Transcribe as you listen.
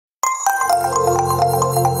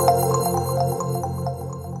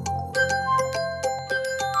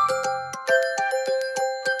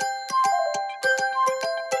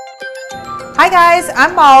guys,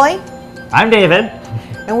 I'm Molly. I'm David.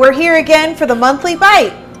 And we're here again for the monthly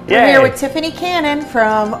bite. Yay. We're here with Tiffany Cannon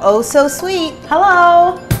from Oh So Sweet.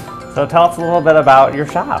 Hello. So tell us a little bit about your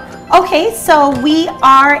shop. Okay, so we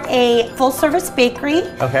are a full-service bakery.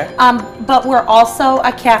 Okay. But we're also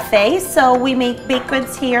a cafe, so we make baked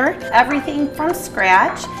goods here, everything from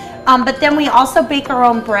scratch. But then we also bake our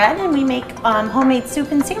own bread, and we make homemade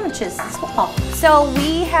soup and sandwiches as well. So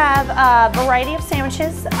we have a variety of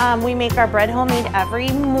sandwiches. We make our bread homemade every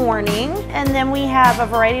morning, and then we have a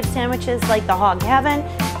variety of sandwiches like the Hog Heaven,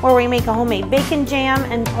 where we make a homemade bacon jam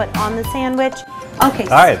and put on the sandwich. Okay.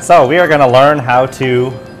 All right, so we are going to learn how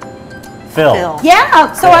to fill.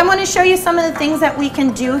 Yeah, so I want to show you some of the things that we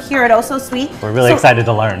can do here at Oh So Sweet. We're really excited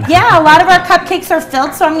to learn. Yeah, a lot of our cupcakes are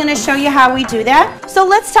filled, so I'm going to show you how we do that. So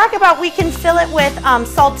let's talk about, we can fill it with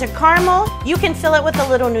salted caramel. You can fill it with a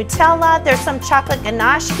little Nutella. There's some chocolate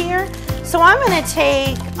ganache here. So I'm going to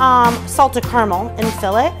take salted caramel and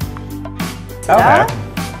fill it. Okay.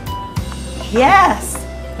 Yes.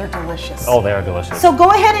 They're delicious. Oh, they are delicious. So go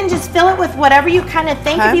ahead and just fill it with whatever you kind of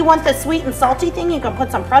think. Okay. If you want the sweet and salty thing, you can put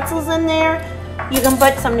some pretzels in there. You can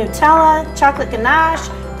put some Nutella, chocolate ganache,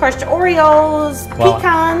 crushed Oreos,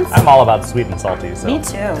 pecans. I'm all about sweet and salty. So. Me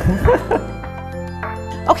too.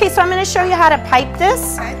 Okay, so I'm going to show you how to pipe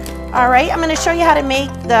this. Okay. All right, I'm going to show you how to make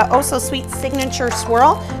the Oh So Sweet signature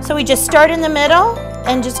swirl. So we just start in the middle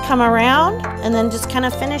and just come around and then just kind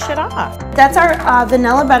of finish it off. That's our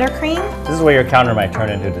vanilla buttercream. This is where your counter might turn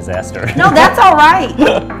into a disaster. No, that's all right.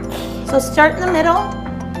 So start in the middle.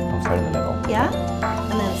 Oh, start in the middle. Yeah,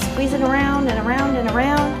 and then squeeze it around and around and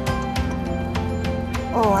around.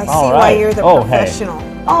 Oh, I see All why right. you're the Oh, hey. professional.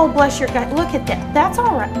 Oh, bless your gut. Look at that. That's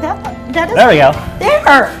all right. That is. There we go.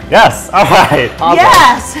 There. Yes. All right. Awesome.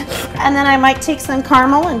 Yes. And then I might take some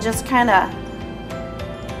caramel and just kind of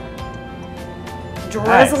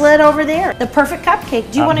drizzle it over there. The perfect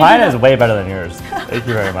cupcake. Do you want to do Mine that? is way better than yours. Thank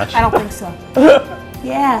you very much. I don't think so.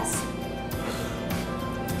 Yes.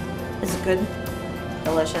 Is it good?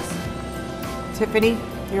 Delicious. Tiffany,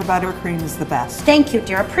 your buttercream is the best. Thank you,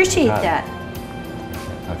 dear. I appreciate that.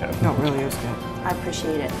 Okay. No, it really is good. I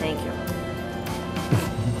appreciate it. Thank you.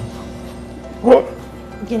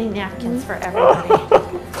 I'm getting napkins for everybody.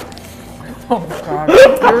 Oh God,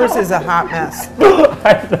 yours is a hot mess.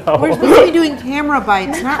 I know. We're supposed to be doing camera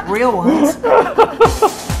bites, not real ones.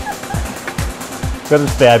 That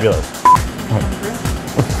is fabulous.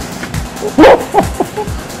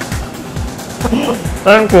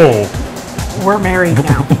 Thank you. We're married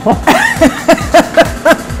now.